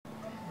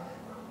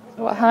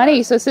Well,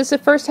 honey, so is this the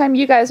first time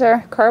you guys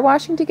are car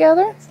washing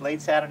together? It's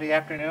late Saturday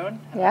afternoon.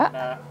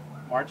 Yeah.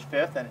 On, March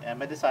 5th, and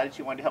Emma decided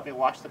she wanted to help me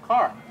wash the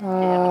car. Oh.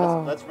 Okay,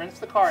 Emma, let's rinse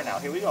the car now.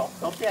 Here we go.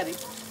 Help Daddy.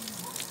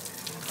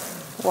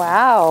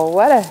 Wow,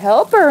 what a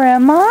helper,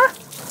 Emma.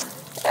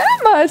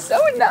 Emma, so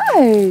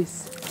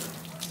nice.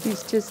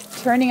 She's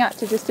just turning out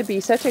to be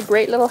such a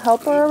great little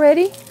helper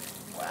already.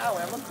 Wow,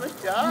 Emma, good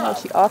Well,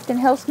 job. she often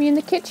helps me in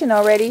the kitchen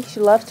already.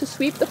 She loves to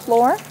sweep the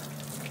floor.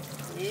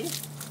 See?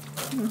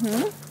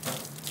 Mm-hmm.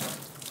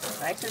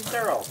 Nice and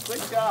thorough.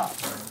 Good job.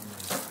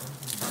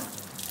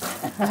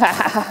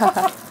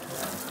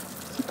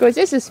 She goes,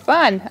 this is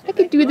fun. I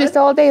could do this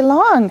all day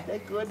long. Is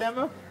that good,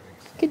 Emma?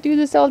 I could do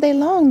this all day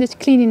long, this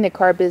cleaning the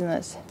car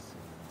business.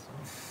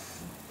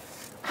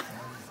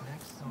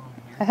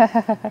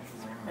 And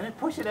then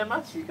push it,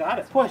 Emma. She got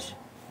it. Push.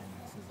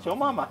 Show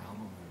Mama.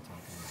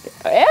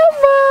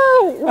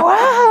 Emma!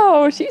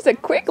 Wow, she's a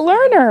quick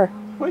learner.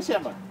 Push,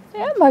 Emma.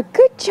 Emma,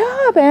 good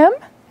job, Em.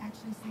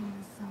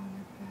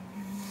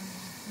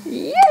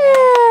 Yay!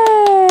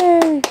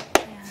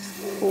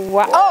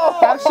 Wow, oh,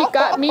 now she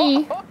got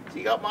me.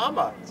 She got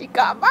Mama. She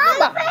got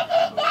Mama.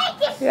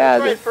 Yeah.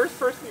 That's right. First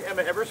person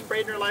Emma ever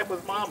sprayed in her life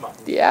was Mama.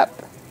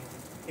 Yep.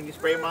 Can you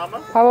spray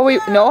Mama? How about we?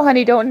 No,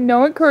 honey, don't.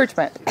 No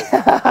encouragement.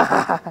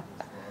 That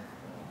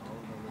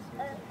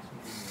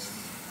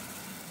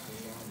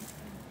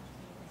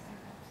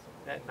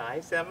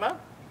nice, Emma?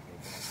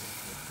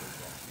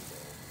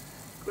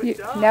 Good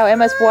job. Now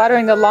Emma's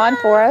watering the lawn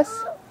for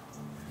us.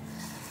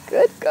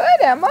 Good,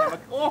 Emma. Emma.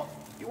 Oh,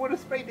 you want to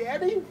spray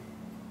Daddy?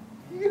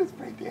 You gonna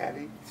spray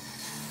Daddy?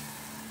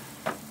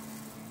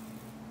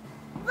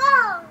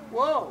 Whoa!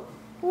 Whoa!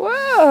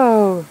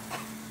 Whoa!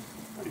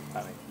 Pretty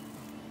funny.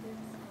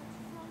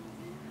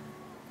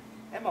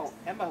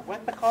 Emma,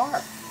 wet the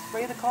car.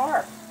 Spray the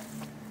car.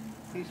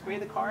 Can you spray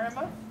the car,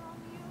 Emma?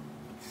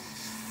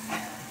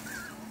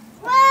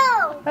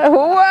 Whoa!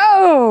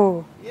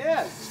 Whoa!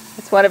 Yes.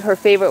 It's one of her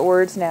favorite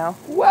words now.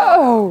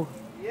 Whoa!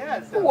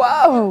 Yes. Emma.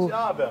 Whoa! Good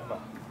job, Emma.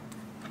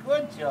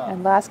 Good job.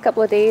 And last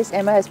couple of days,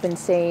 Emma has been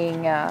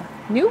saying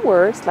new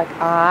words like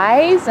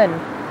eyes and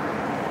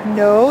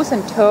nose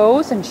and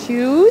toes and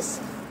shoes.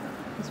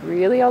 She's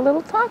really a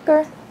little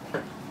talker.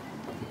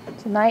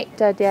 Tonight,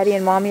 Daddy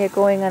and Mommy are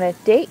going on a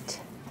date.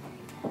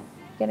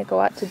 Gonna go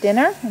out to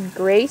dinner, and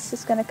Grace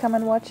is gonna come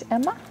and watch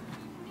Emma.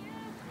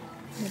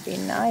 It'll be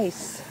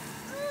nice.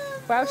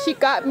 Wow, she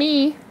got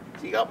me.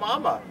 She got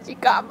Mama. She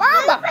got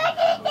Mama.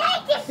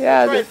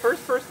 Yeah. That's right.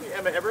 First person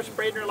Emma ever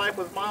sprayed in her life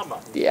was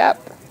Mama.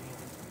 Yep.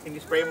 Can you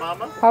spray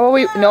Mama? How about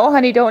we? No,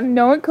 honey, don't.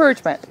 No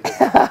encouragement.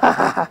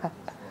 That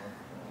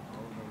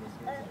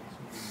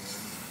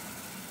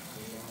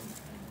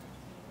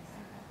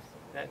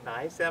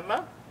nice,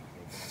 Emma?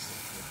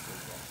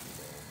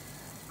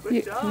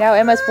 Good job. Now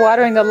Emma's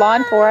watering the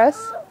lawn for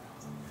us.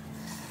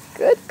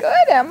 Good,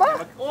 Emma.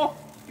 Emma. Oh,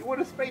 you want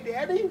to spray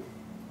Daddy?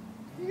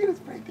 You gonna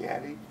spray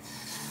Daddy?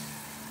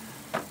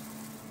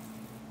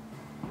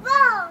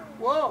 Whoa!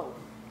 Whoa!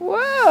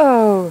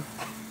 Whoa!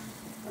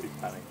 Pretty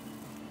funny.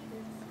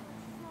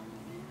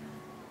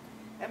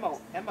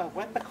 Emma,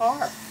 wet the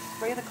car.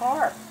 Spray the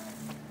car.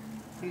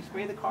 Can you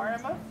spray the car,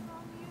 Emma?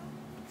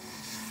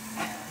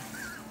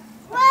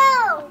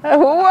 Whoa!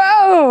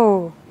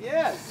 Whoa!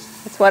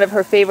 Yes. It's one of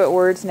her favorite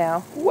words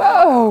now.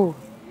 Whoa!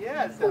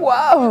 Yes. Emma.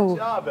 Whoa! Good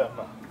job,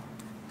 Emma.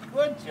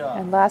 Good job.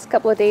 And last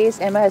couple of days,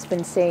 Emma has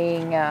been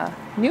saying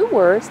new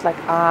words like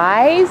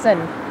eyes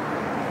and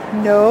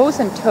nose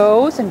and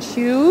toes and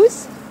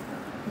shoes.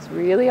 She's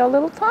really a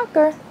little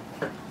talker.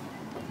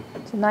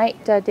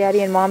 Tonight,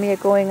 Daddy and Mommy are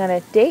going on a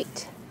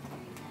date.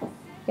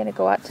 Gonna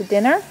go out to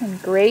dinner,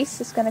 and Grace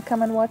is gonna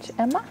come and watch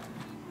Emma.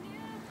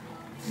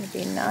 It'll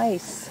be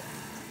nice.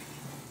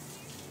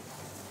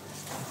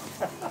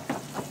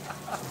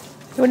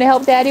 You want to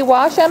help Daddy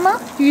wash, Emma?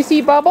 Do you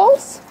see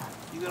bubbles?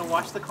 You gonna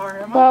wash the car,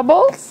 Emma?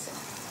 Bubbles?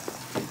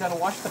 You gotta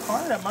wash the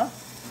car, Emma.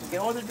 Get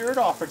all the dirt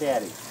off for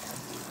Daddy.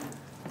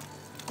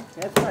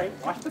 That's right.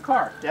 Wash the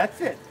car. That's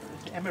it.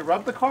 Emma,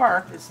 rub the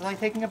car. It's like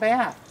taking a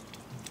bath.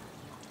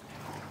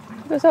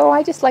 He goes, oh,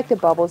 I just like the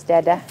bubbles,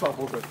 Dada.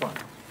 Bubbles are fun.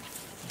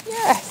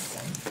 Yes.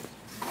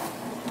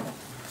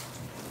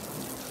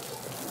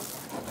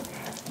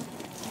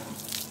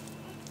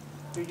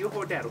 Here, you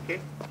hold that, okay?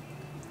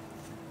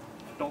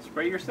 Don't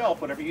spray yourself,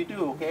 whatever you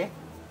do, okay?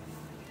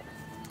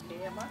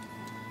 Okay, Emma?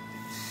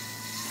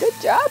 Good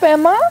job,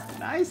 Emma.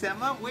 Nice,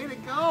 Emma. Way to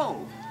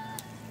go.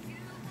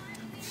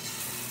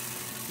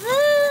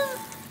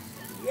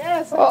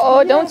 Yes.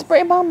 Uh-oh, yes. don't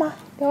spray Mama.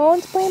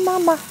 Don't spray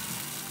Mama.